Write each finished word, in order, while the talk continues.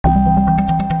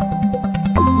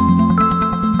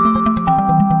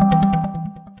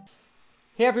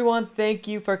Hey everyone, thank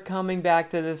you for coming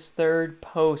back to this third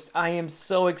post. I am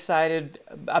so excited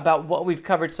about what we've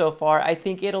covered so far. I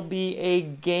think it'll be a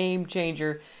game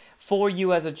changer for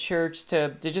you as a church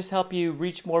to just help you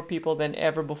reach more people than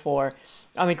ever before.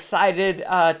 I'm excited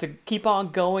to keep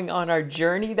on going on our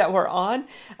journey that we're on.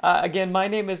 Again, my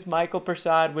name is Michael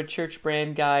Prasad with Church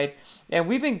Brand Guide, and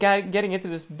we've been getting into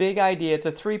this big idea. It's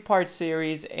a three-part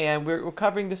series, and we're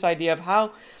covering this idea of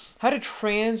how to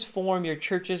transform your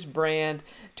church's brand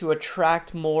to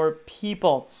attract more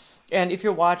people. And if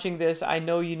you're watching this, I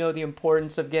know you know the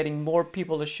importance of getting more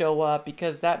people to show up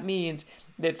because that means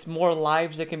it's more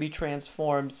lives that can be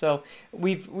transformed. So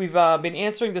we've been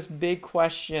answering this big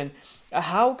question: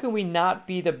 how can we not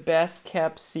be the best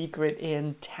kept secret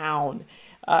in town?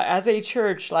 As a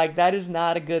church, like that is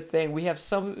not a good thing. We have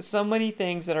so many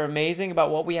things that are amazing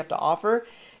about what we have to offer,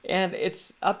 and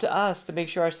it's up to us to make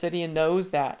sure our city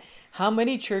knows that. How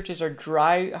many churches are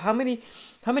how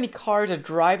many cars are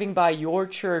driving by your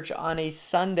church on a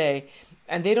Sunday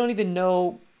and they don't even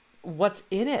know what's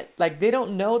in it? Like they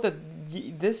don't know that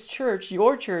this church,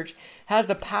 your church, has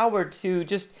the power to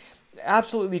just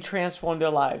absolutely transform their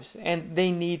lives, and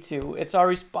they need to. It's our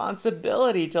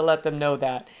responsibility to let them know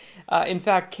that. In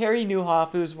fact, Carey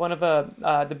Nieuwhof, who's one of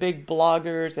the big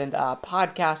bloggers and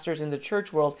podcasters in the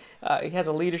church world, he has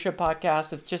a leadership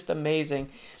podcast. It's just amazing.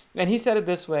 And he said it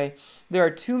this way: there are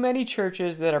too many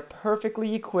churches that are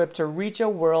perfectly equipped to reach a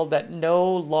world that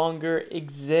no longer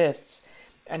exists.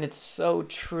 And it's so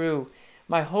true.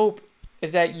 My hope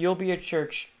is that you'll be a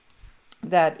church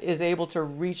that is able to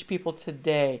reach people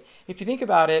today. If you think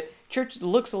about it, church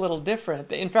looks a little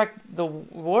different. In fact, the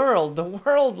world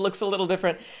looks a little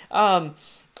different.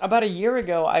 About a year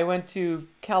ago, I went to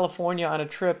California on a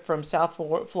trip from South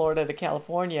Florida to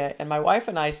California, and my wife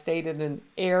and I stayed in an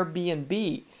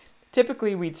Airbnb.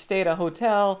 Typically, we'd stay at a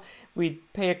hotel, we'd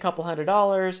pay a couple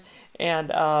 $100s, and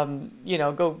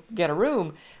go get a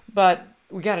room. But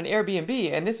we got an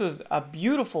Airbnb, and this was a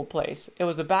beautiful place. It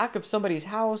was the back of somebody's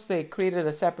house. They created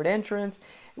a separate entrance.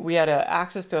 We had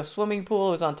access to a swimming pool.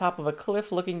 It was on top of a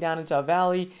cliff looking down into a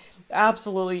valley.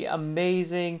 Absolutely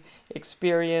amazing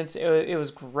experience. It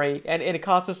was great. And it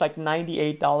cost us like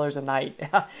 $98 a night.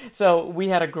 So we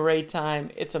had a great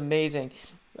time. It's amazing.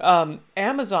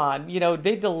 Amazon,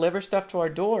 they deliver stuff to our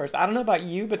doors. I don't know about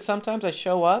you, but sometimes I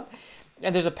show up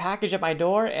and there's a package at my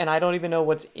door and I don't even know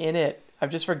what's in it. I've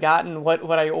just forgotten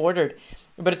what I ordered.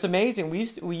 But it's amazing.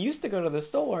 We used to go to the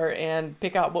store and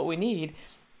pick out what we need.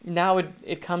 Now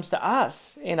it comes to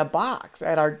us in a box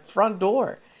at our front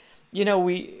door.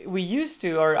 We used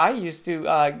to, or I used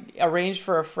to, arrange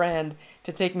for a friend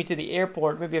to take me to the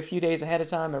airport maybe a few days ahead of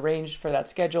time, arrange for that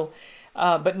schedule.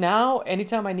 But now,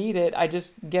 anytime I need it, I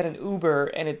just get an Uber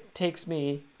and it takes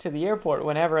me to the airport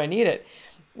whenever I need it.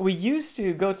 We used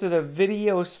to go to the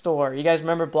video store. You guys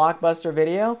remember Blockbuster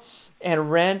Video?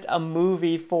 And rent a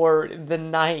movie for the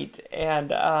night. And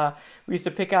we used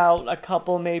to pick out a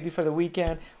couple maybe for the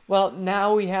weekend. Well,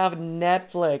 now we have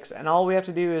Netflix, and all we have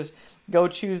to do is go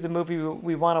choose the movie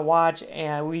we want to watch,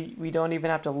 and we don't even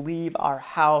have to leave our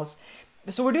house.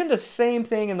 So we're doing the same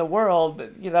thing in the world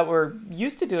that we're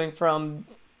used to doing from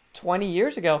 20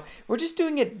 years ago. We're just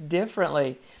doing it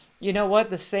differently. You know what?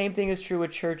 The same thing is true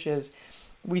with churches.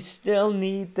 We still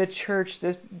need the church.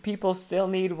 People still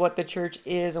need what the church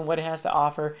is and what it has to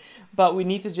offer, but we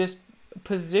need to just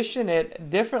position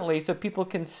it differently so people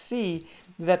can see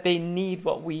that they need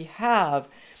what we have.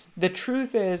 The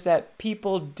truth is that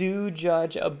people do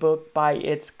judge a book by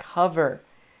its cover.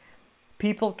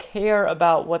 People care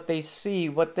about what they see,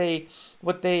 what they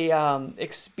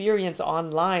experience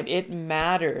online. It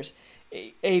matters.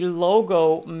 A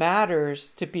logo matters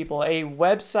to people. A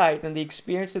website and the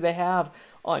experience that they have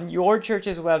on your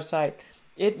church's website,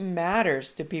 it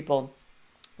matters to people.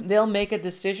 They'll make a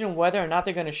decision whether or not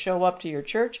they're going to show up to your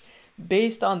church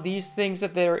based on these things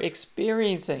that they're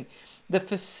experiencing. The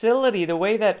facility, the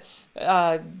way that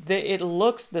it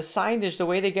looks, the signage, the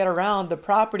way they get around the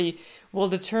property will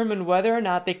determine whether or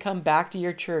not they come back to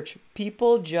your church.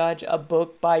 People judge a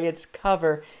book by its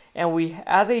cover, and we,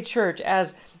 as a church,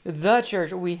 as the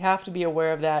church, we have to be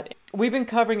aware of that. We've been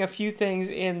covering a few things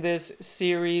in this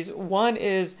series. One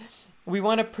is we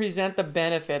want to present the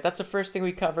benefit. That's the first thing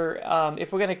we cover.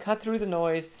 If we're going to cut through the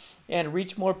noise and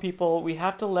reach more people, we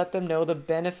have to let them know the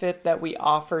benefit that we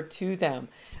offer to them.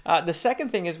 The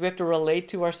second thing is we have to relate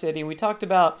to our city. We talked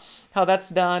about how that's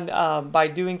done by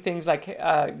doing things like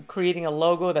creating a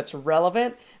logo that's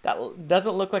relevant, that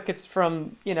doesn't look like it's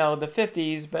from the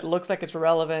 50s, but looks like it's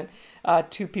relevant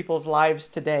to people's lives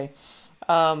today.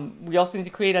 We also need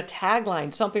to create a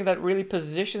tagline, something that really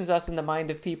positions us in the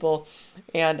mind of people,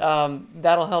 and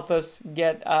that'll help us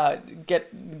get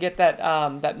that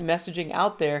messaging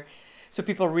out there, so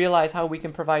people realize how we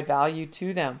can provide value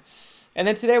to them. And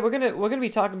then today we're gonna be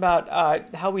talking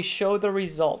about how we show the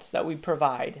results that we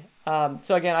provide.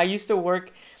 So again, I used to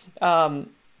work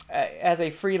as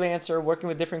a freelancer, working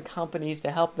with different companies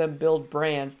to help them build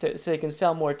brands so they can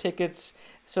sell more tickets,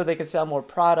 so they can sell more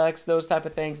products, those type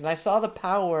of things. And I saw the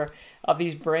power of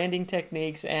these branding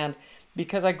techniques. And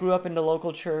because I grew up in the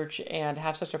local church and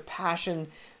have such a passion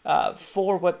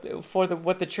for what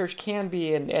the church can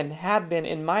be and had been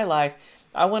in my life,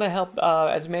 I want to help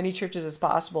as many churches as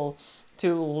possible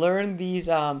to learn these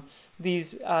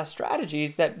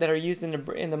strategies that are used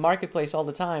in the marketplace all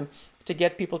the time to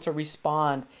get people to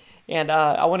respond. And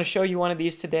I want to show you one of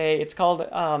these today. It's called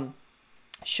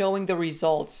showing the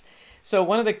results. So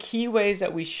one of the key ways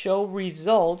that we show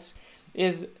results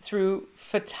is through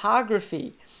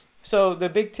photography. So the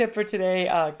big tip for today,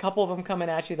 a couple of them coming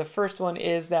at you. The first one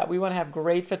is that we want to have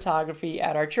great photography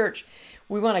at our church.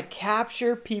 We want to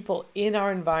capture people in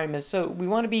our environment. So we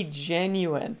want to be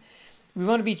genuine. We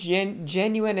want to be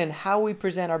genuine in how we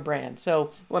present our brand.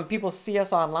 So when people see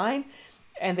us online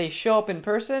and they show up in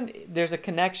person, there's a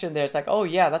connection there. It's like, oh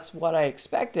yeah, that's what I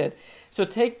expected. So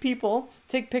take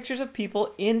pictures of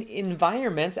people in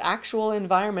environments, actual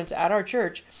environments at our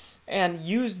church, and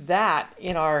use that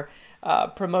in our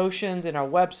promotions, in our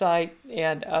website,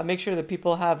 and make sure that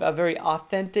people have a very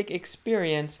authentic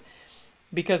experience,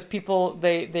 because people,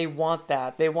 they want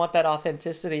that. They want that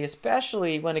authenticity,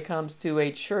 especially when it comes to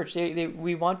a church.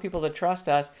 We want people to trust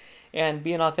us, and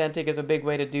being authentic is a big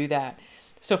way to do that.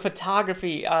 So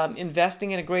photography,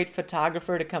 investing in a great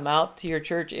photographer to come out to your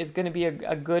church is going to be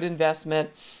a good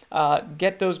investment.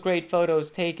 Get those great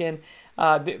photos taken.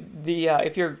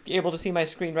 If you're able to see my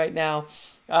screen right now,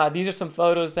 these are some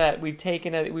photos that we've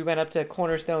taken. We went up to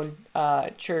Cornerstone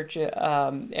Church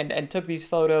and took these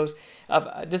photos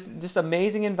of just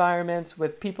amazing environments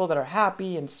with people that are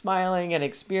happy and smiling and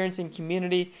experiencing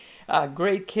community,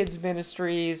 great kids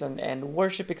ministries and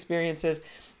worship experiences.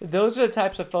 Those are the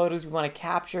types of photos we want to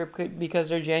capture because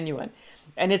they're genuine.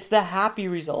 And it's the happy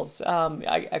results.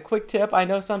 A quick tip, I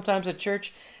know sometimes at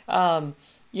church,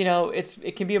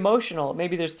 it can be emotional.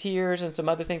 Maybe there's tears and some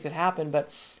other things that happen,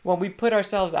 but when we put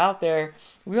ourselves out there,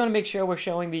 we want to make sure we're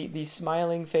showing these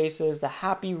smiling faces, the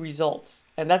happy results.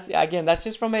 And that's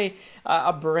just from a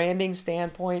branding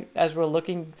standpoint. As we're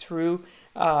looking through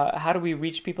how do we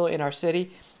reach people in our city,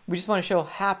 we just want to show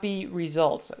happy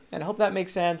results. And I hope that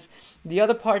makes sense. The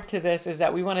other part to this is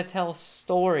that we want to tell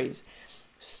stories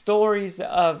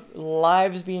of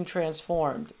lives being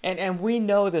transformed. And we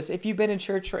know this. If you've been in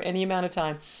church for any amount of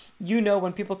time, you know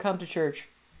when people come to church,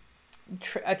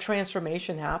 a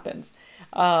transformation happens.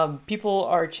 People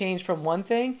are changed from one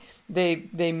thing.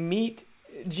 They meet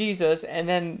Jesus, and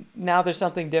then now there's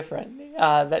something different.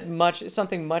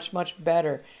 Something much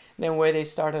better than where they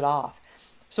started off.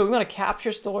 So we want to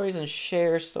capture stories and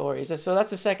share stories. And so that's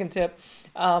the second tip.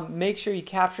 Make sure you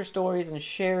capture stories and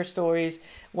share stories.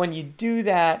 When you do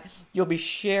that, you'll be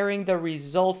sharing the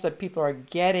results that people are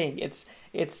getting.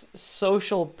 It's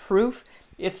social proof.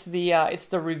 It's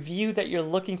the review that you're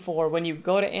looking for when you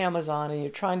go to Amazon and you're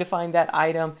trying to find that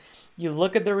item. You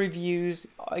look at the reviews,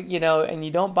 and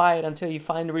you don't buy it until you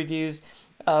find the reviews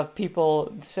of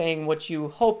people saying what you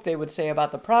hope they would say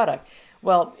about the product.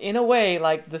 Well, in a way,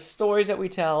 like the stories that we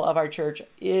tell of our church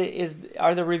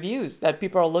are the reviews that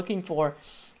people are looking for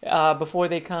before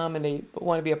they come and they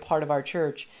want to be a part of our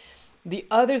church. The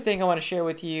other thing I want to share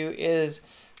with you is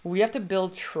we have to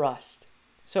build trust.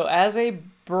 So as a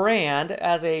brand,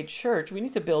 as a church, we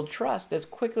need to build trust as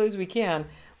quickly as we can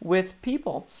with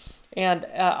people. And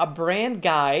a brand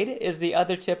guide is the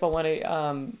other tip I want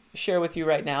to share with you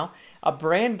right now. A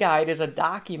brand guide is a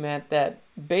document that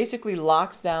basically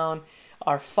locks down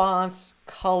our fonts,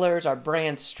 colors, our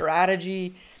brand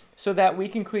strategy, so that we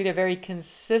can create a very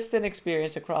consistent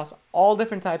experience across all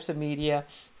different types of media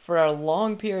for a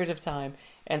long period of time.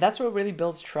 And that's what really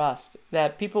builds trust,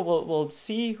 that people will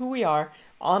see who we are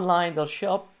online, they'll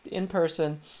show up in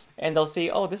person, and they'll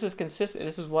see, oh, this is consistent,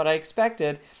 this is what I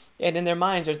expected. And in their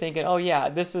minds they're thinking, oh yeah,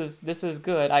 this is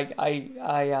good.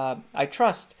 I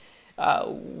trust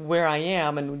where I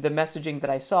am and the messaging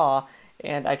that I saw,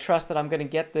 and I trust that I'm going to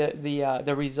get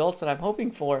the results that I'm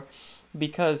hoping for,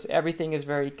 because everything is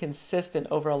very consistent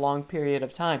over a long period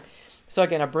of time. So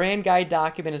again, a brand guide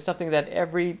document is something that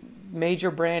every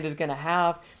major brand is going to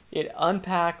have. It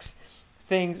unpacks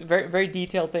things, very, very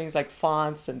detailed things like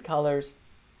fonts and colors,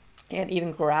 and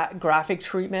even graphic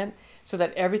treatment, so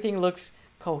that everything looks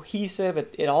cohesive.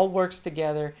 It all works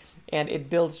together and it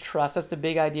builds trust. That's the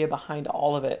big idea behind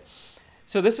all of it.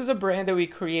 So this is a brand that we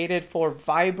created for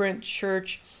Vibrant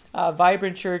Church.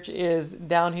 Vibrant Church is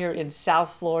down here in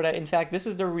South Florida. In fact, this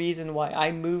is the reason why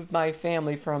I moved my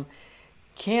family from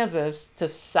Kansas to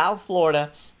South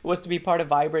Florida, was to be part of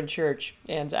Vibrant Church.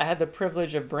 And I had the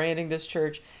privilege of branding this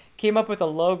church. Came up with a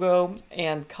logo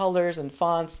and colors and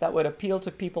fonts that would appeal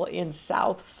to people in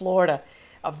South Florida.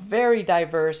 A very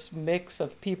diverse mix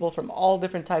of people from all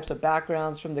different types of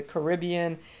backgrounds, from the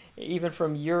Caribbean, even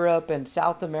from Europe and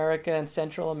South America and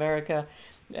Central America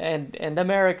and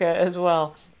America as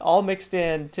well, all mixed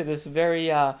in to this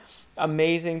very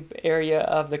amazing area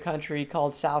of the country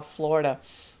called South Florida.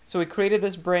 So we created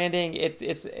this branding. It's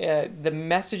the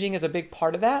messaging is a big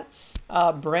part of that.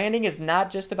 Branding is not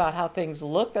just about how things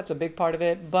look. That's a big part of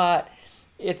it, but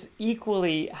it's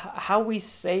equally how we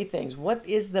say things. What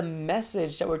is the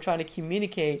message that we're trying to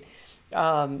communicate?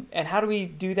 And how do we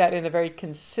do that in a very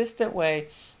consistent way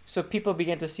so people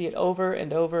begin to see it over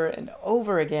and over and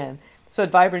over again? So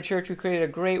at Vibrant Church, we created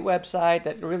a great website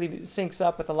that really syncs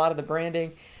up with a lot of the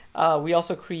branding. We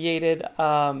also created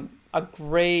a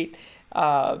great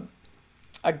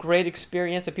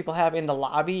experience that people have in the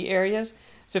lobby areas.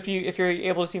 So if you're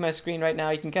able to see my screen right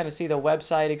now, you can kind of see the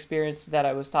website experience that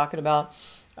I was talking about,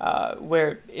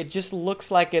 where it just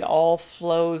looks like it all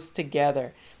flows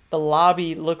together. The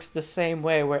lobby looks the same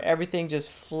way, where everything just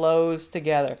flows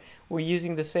together. We're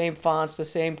using the same fonts, the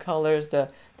same colors, the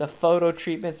photo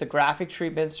treatments, the graphic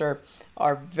treatments are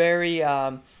very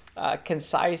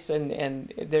concise,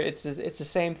 and it's the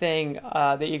same thing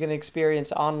that you're going to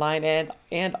experience online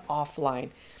and offline.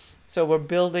 So we're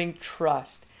building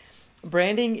trust.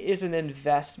 Branding is an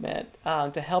investment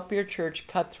to help your church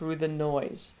cut through the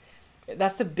noise.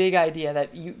 That's the big idea, that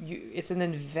it's an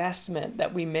investment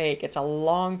that we make. It's a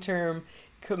long-term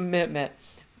commitment.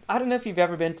 I don't know if you've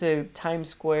ever been to Times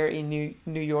Square in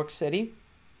New York City,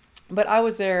 but I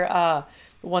was there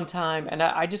one time, and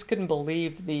I just couldn't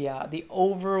believe the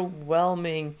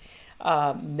overwhelming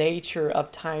nature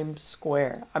of Times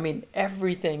Square. I mean,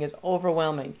 everything is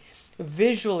overwhelming.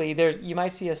 Visually, you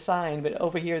might see a sign, but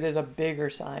over here there's a bigger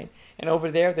sign, and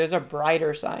over there's a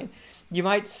brighter sign. You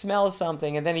might smell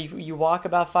something, and then you walk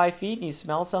about 5 feet and you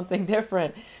smell something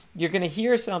different. You're going to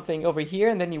hear something over here,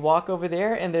 and then you walk over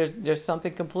there and there's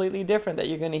something completely different that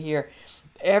you're going to hear.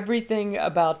 Everything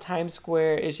about Times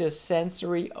Square is just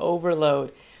sensory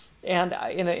overload. And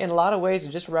in a lot of ways, it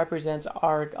just represents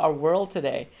our world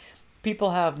today.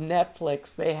 People have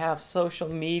Netflix, they have social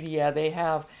media, they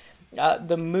have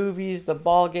the movies, the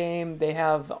ball game, they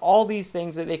have all these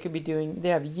things that they could be doing. They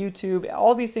have YouTube,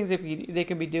 all these things that they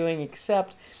can be doing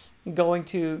except going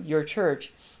to your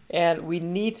church. And we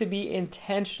need to be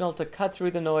intentional to cut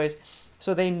through the noise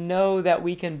so they know that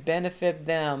we can benefit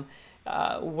them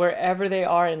wherever they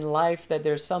are in life, that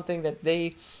there's something that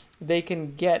they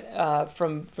can get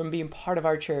from being part of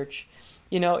our church.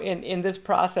 You know, in this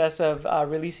process of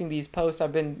releasing these posts,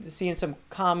 I've been seeing some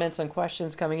comments and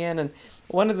questions coming in, and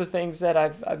one of the things that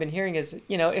I've been hearing is,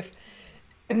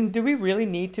 do we really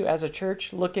need to, as a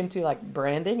church, look into like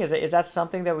branding? Is that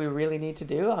something that we really need to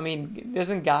do? I mean,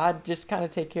 doesn't God just kind of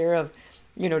take care of,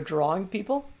 drawing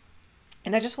people?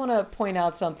 And I just want to point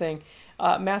out something.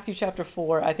 Matthew chapter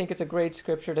 4, I think it's a great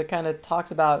scripture that kind of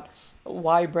talks about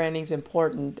why branding is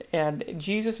important. And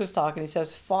Jesus is talking. He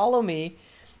says, "Follow me,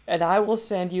 and I will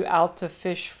send you out to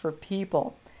fish for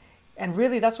people." And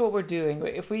really, that's what we're doing.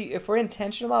 If we're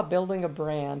intentional about building a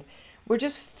brand, we're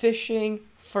just fishing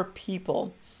for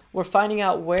people. We're finding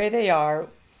out where they are,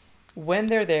 when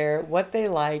they're there, what they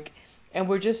like, and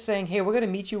we're just saying, hey, we're going to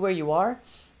meet you where you are,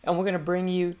 and we're going to bring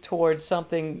you towards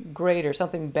something greater,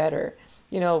 something better.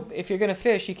 If you're going to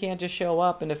fish, you can't just show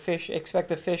up and expect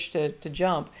the fish to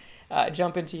jump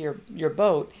into your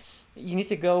boat. You need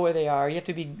to go where they are. You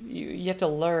have to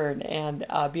learn and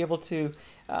be able to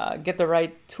get the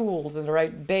right tools and the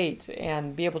right bait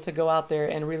and be able to go out there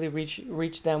and really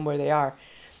reach them where they are.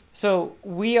 So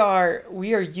we are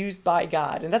used by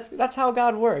God, and that's how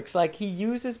God works. Like, He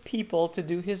uses people to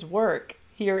do His work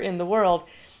here in the world,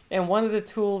 and one of the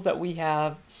tools that we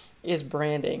have is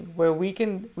branding, where we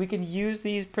can use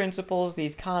these principles,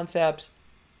 these concepts,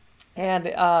 and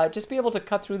just be able to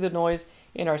cut through the noise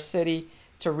in our city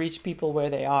to reach people where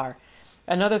they are.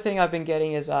 Another thing I've been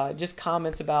getting is just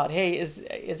comments about, hey,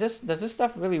 does this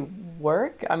stuff really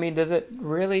work? I mean, does it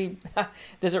really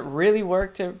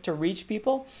work to reach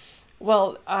people?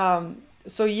 Well,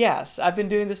 so yes, I've been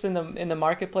doing this in the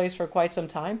marketplace for quite some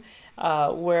time,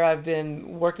 where I've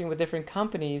been working with different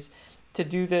companies to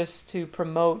do this, to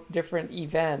promote different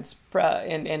events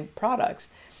and products.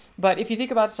 But if you think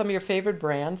about some of your favorite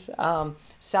brands,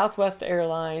 Southwest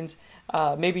Airlines,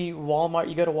 maybe Walmart,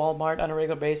 you go to Walmart on a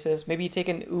regular basis, maybe you take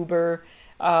an Uber,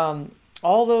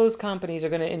 all those companies are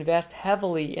going to invest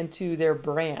heavily into their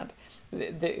brand,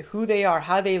 who they are,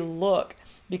 how they look,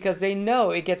 because they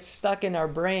know it gets stuck in our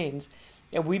brains,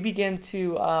 and we begin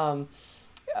to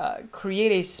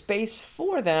create a space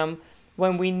for them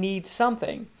when we need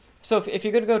something. So if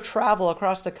you're going to go travel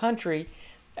across the country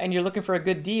and you're looking for a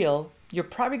good deal, you're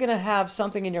probably going to have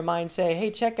something in your mind say, hey,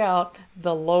 check out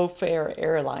the low fare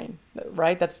airline,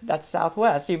 right? That's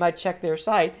Southwest. So you might check their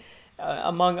site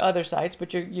among other sites,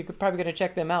 but you're probably going to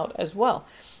check them out as well.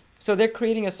 So they're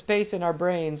creating a space in our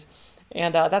brains,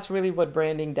 and that's really what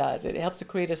branding does. It helps to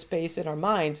create a space in our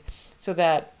minds so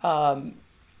that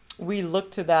we look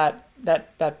to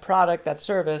that product, that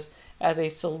service, as a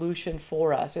solution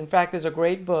for us. In fact, there's a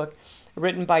great book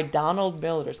written by Donald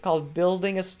Miller. It's called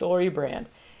Building a Story Brand.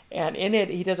 And in it,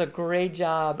 he does a great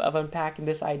job of unpacking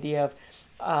this idea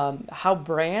of how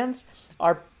brands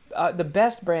are, the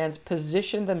best brands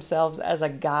position themselves as a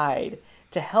guide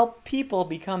to help people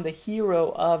become the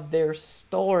hero of their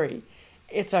story.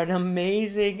 It's an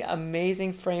amazing,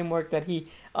 amazing framework that he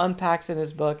unpacks in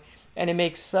his book, and it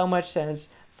makes so much sense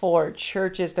for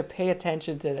churches to pay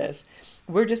attention to this.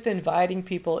 We're just inviting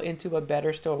people into a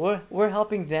better story. We're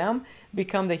helping them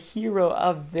become the hero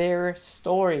of their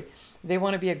story. They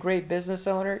want to be a great business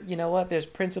owner. You know what? There's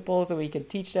principles that we can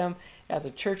teach them as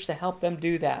a church to help them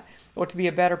do that. Or to be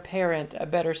a better parent, a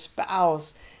better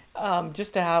spouse,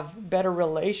 just to have better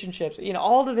relationships.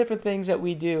 All the different things that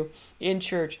we do in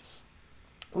church.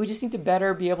 We just need to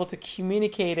better be able to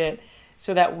communicate it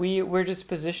so that we're just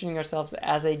positioning ourselves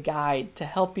as a guide to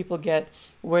help people get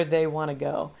where they want to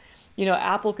go.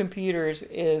 Apple Computers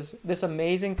is this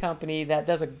amazing company that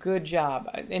does a good job.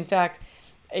 In fact,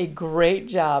 a great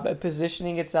job at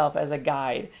positioning itself as a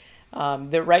guide.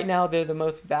 Right now, they're the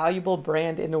most valuable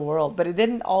brand in the world, but it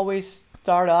didn't always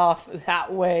start off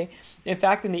that way. In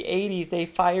fact, in the 80s, they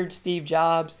fired Steve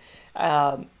Jobs,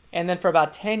 and then for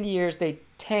about 10 years, they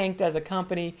tanked as a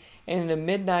company. And in the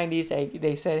mid-90s,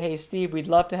 they said, hey, Steve, we'd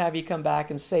love to have you come back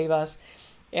and save us.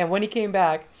 And when he came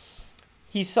back,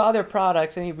 he saw their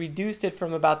products and he reduced it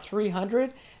from about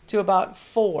 300 to about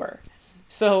 4.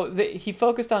 So he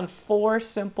focused on 4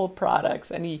 simple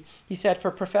products. And he said, for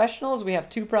professionals, we have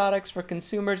 2 products. For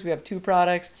consumers, we have 2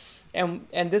 products. And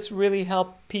this really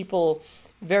helped people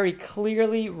very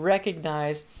clearly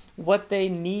recognize what they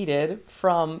needed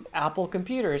from Apple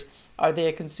Computers. Are they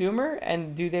a consumer,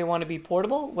 and do they want to be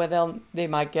portable? Well, they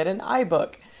might get an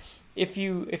iBook. If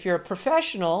you're a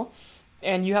professional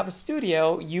and you have a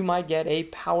studio, you might get a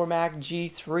PowerMac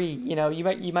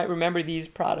G3. You might remember these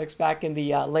products back in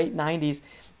the late 90s.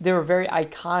 They were very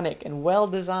iconic and well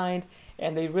designed,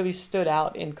 and they really stood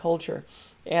out in culture.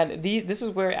 And this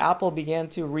is where Apple began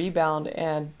to rebound.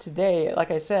 And today, like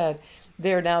I said,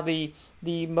 they're now the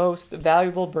most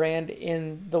valuable brand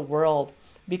in the world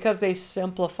because they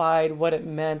simplified what it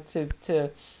meant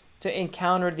to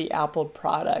encounter the Apple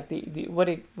product, what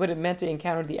it meant to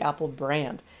encounter the Apple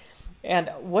brand. And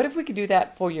what if we could do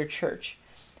that for your church?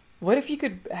 What if you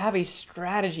could have a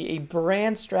strategy, a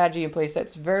brand strategy in place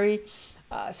that's very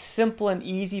simple and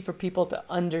easy for people to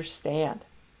understand?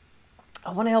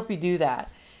 I want to help you do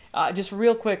that. Just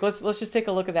real quick, let's just take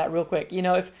a look at that real quick.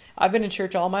 If I've been in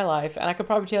church all my life, and I could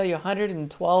probably tell you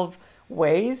 112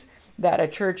 ways that a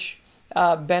church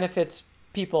benefits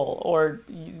people, or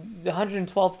the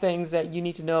 112 things that you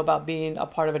need to know about being a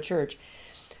part of a church.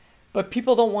 But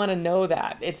people don't want to know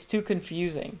that. It's too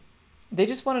confusing. They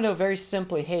just want to know very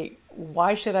simply, hey,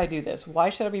 why should I do this? Why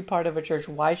should I be part of a church?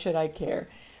 Why should I care?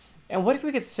 And what if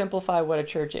we could simplify what a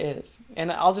church is? And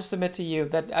I'll just submit to you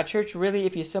that a church really,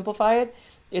 if you simplify it,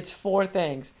 it's 4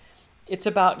 things. It's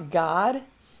about God,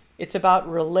 it's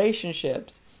about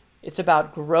relationships, it's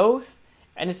about growth,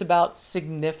 and it's about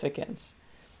significance.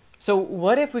 So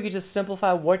what if we could just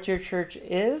simplify what your church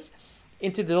is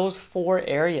into those 4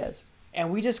 areas? And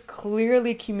we just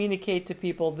clearly communicate to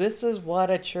people, this is what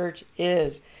a church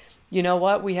is. You know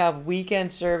what? We have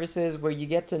weekend services where you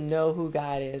get to know who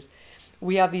God is.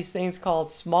 We have these things called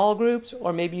small groups,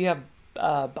 or maybe you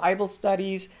have Bible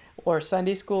studies or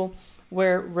Sunday school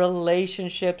where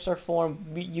relationships are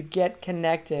formed. You get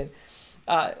connected.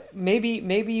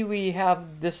 Maybe we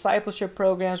have discipleship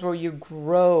programs where you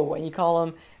grow, and you call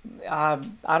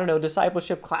them,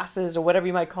 discipleship classes or whatever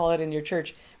you might call it in your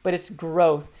church, but it's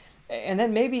growth. And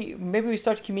then maybe we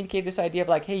start to communicate this idea of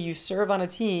like, hey, you serve on a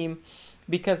team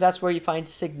because that's where you find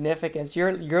significance.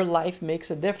 Your life makes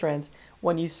a difference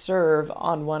when you serve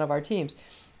on one of our teams.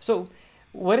 So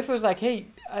What if it was like, hey,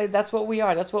 that's what we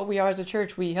are. That's what we are as a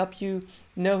church. We help you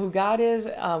know who God is.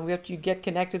 We help you get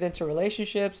connected into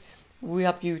relationships. We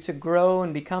help you to grow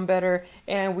and become better,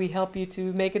 and we help you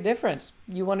to make a difference.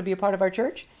 You want to be a part of our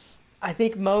church? I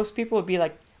think most people would be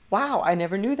like, wow, I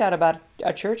never knew that about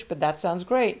a church, but that sounds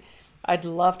great. I'd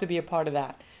love to be a part of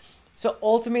that. So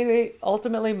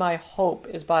ultimately, my hope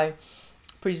is by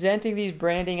presenting these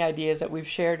branding ideas that we've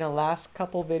shared in the last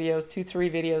couple videos, 2, 3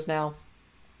 videos now,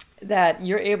 that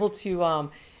you're able to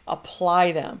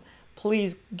apply them.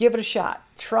 Please give it a shot.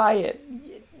 Try it.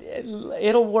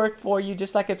 It'll work for you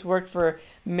just like it's worked for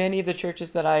many of the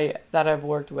churches that I've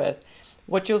worked with.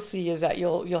 What you'll see is that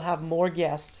you'll have more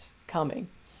guests coming.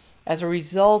 As a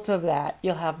result of that,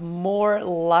 you'll have more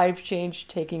life change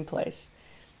taking place.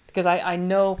 Because I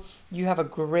know you have a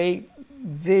great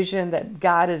vision that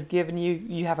God has given you.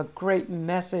 You have a great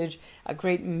message, a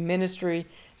great ministry.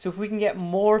 So if we can get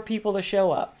more people to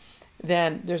show up,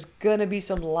 then there's going to be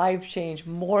some life change,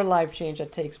 more life change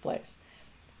that takes place.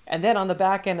 And then on the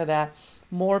back end of that,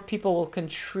 more people will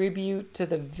contribute to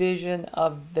the vision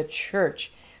of the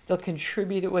church. They'll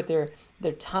contribute it with their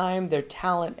time, their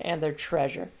talent, and their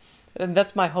treasure. And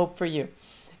that's my hope for you.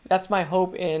 That's my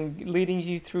hope in leading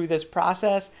you through this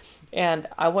process. And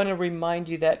I want to remind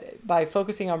you that by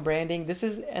focusing on branding, this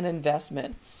is an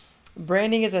investment.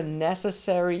 Branding is a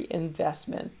necessary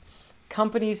investment.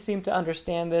 Companies seem to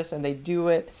understand this, and they do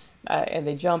it, and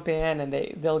they jump in, and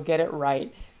they'll get it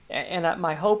right. And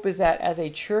my hope is that as a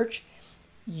church,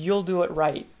 you'll do it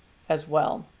right as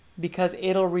well, because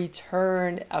it'll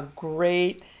return a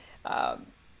great a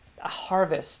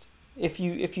harvest if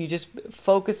you just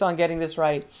focus on getting this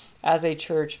right as a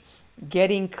church.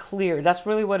 Getting clear, that's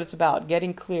really what it's about.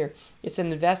 Getting clear. It's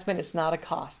an investment. It's not a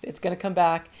cost. It's going to come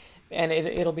back, and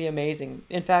it'll be amazing.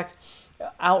 In fact,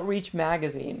 Outreach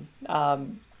Magazine,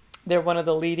 they're one of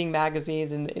the leading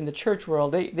magazines in the church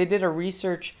world. They did a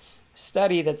research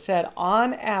study that said,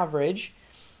 on average,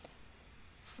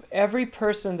 every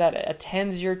person that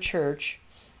attends your church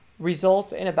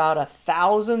results in about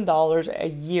 $1,000 a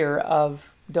year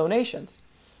of donations.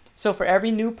 So for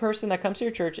every new person that comes to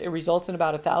your church, it results in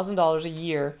about $1,000 a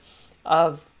year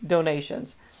of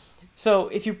donations. So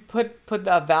if you put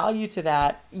a value to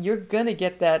that, you're going to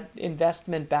get that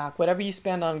investment back. Whatever you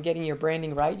spend on getting your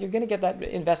branding right, you're going to get that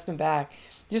investment back.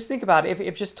 Just think about it.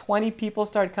 If just 20 people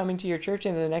start coming to your church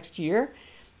in the next year,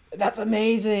 that's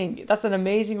amazing. That's an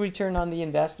amazing return on the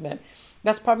investment.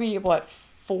 That's probably,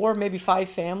 4, maybe 5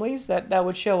 families that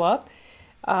would show up.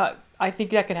 I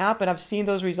think that can happen. I've seen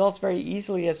those results very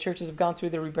easily as churches have gone through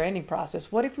the rebranding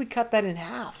process. What if we cut that in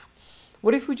half?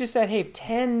 What if we just said, hey,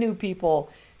 10 new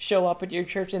people show up at your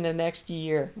church in the next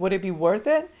year? Would it be worth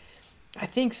it? I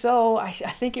think so. I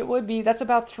think it would be. That's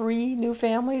about 3 new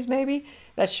families maybe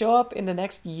that show up in the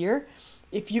next year.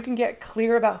 If you can get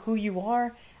clear about who you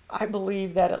are, I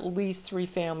believe that at least 3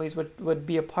 families would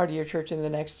be a part of your church in the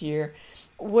next year.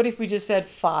 What if we just said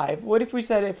 5? What if we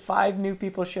said if 5 new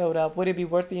people showed up, would it be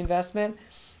worth the investment?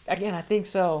 Again, I think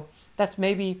so. That's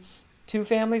maybe 2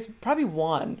 families, probably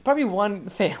one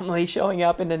family showing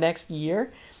up in the next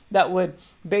year that would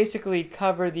basically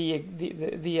cover the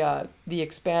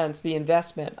expense, the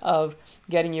investment of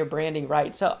getting your branding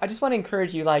right. So I just want to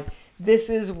encourage you, this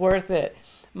is worth it.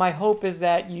 My hope is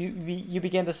that you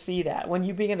begin to see that. When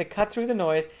you begin to cut through the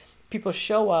noise, people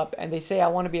show up and they say, I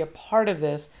want to be a part of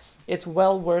this. It's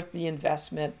well worth the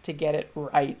investment to get it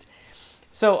right.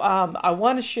 So I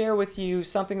want to share with you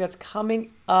something that's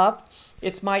coming up.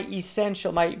 It's my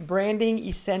branding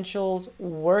essentials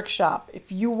workshop.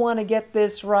 If you want to get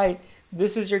this right,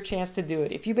 this is your chance to do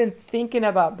it. If you've been thinking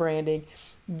about branding,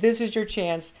 this is your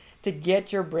chance to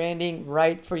get your branding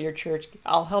right for your church.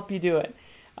 I'll help you do it.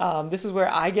 This is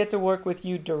where I get to work with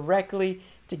you directly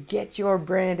to get your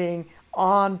branding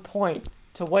on point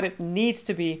to what it needs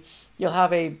to be. You'll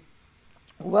have a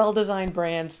well-designed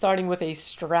brand starting with a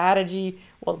strategy.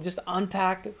 We'll just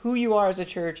unpack who you are as a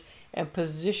church and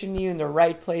position you in the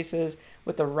right places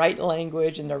with the right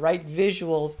language and the right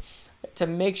visuals to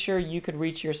make sure you could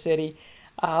reach your city.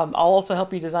 I'll also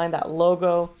help you design that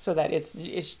logo so that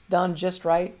it's done just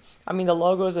right. I mean, the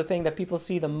logo is the thing that people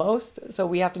see the most, so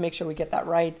we have to make sure we get that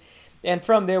right. And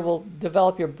from there, we'll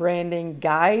develop your branding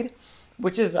guide,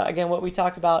 which is, again, what we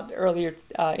talked about earlier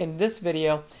in this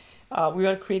video. We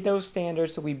want to create those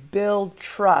standards so we build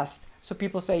trust. So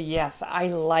people say, yes, I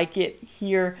like it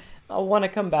here. I want to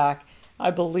come back. I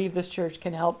believe this church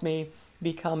can help me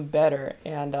become better.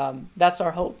 And that's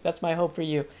our hope. That's my hope for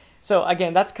you. So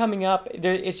again, that's coming up.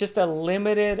 It's just a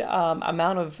limited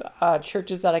amount of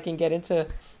churches that I can get into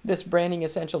this Branding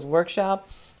Essentials workshop.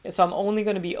 So I'm only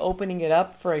going to be opening it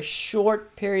up for a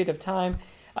short period of time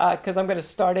because I'm going to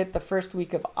start it the first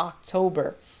week of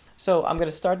October. So I'm going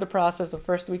to start the process the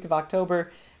first week of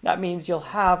October. That means you'll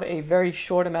have a very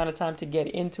short amount of time to get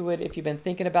into it if you've been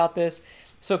thinking about this.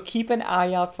 So keep an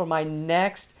eye out for my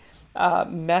next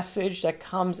message that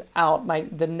comes out.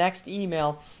 The next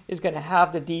email is going to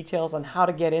have the details on how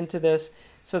to get into this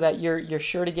so that you're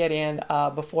sure to get in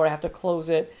before I have to close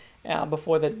it,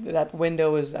 before that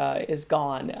window is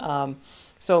gone.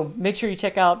 So make sure you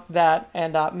check out that.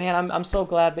 And man, I'm so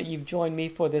glad that you've joined me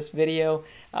for this video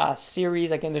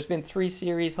series. Again, there's been 3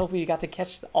 series. Hopefully you got to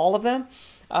catch all of them.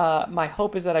 My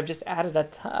hope is that I've just added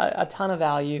a ton of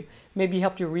value, maybe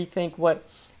helped you rethink what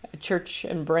church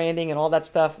and branding and all that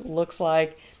stuff looks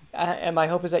like. And my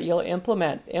hope is that you'll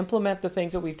implement the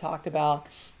things that we've talked about,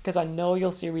 because I know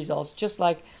you'll see results, just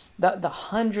like the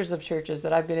hundreds of churches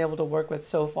that I've been able to work with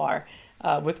so far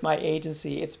with my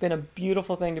agency. It's been a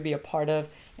beautiful thing to be a part of,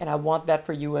 and I want that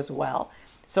for you as well.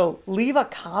 So leave a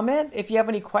comment if you have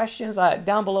any questions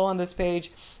down below on this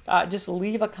page. Just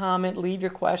leave a comment, leave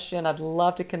your question. I'd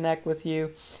love to connect with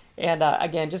you. And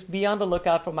again, just be on the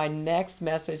lookout for my next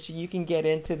message so you can get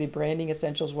into the Branding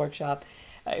Essentials Workshop.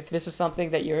 If this is something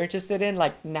that you're interested in,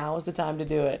 now is the time to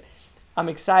do it. I'm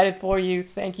excited for you.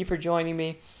 Thank you for joining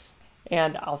me,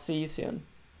 and I'll see you soon.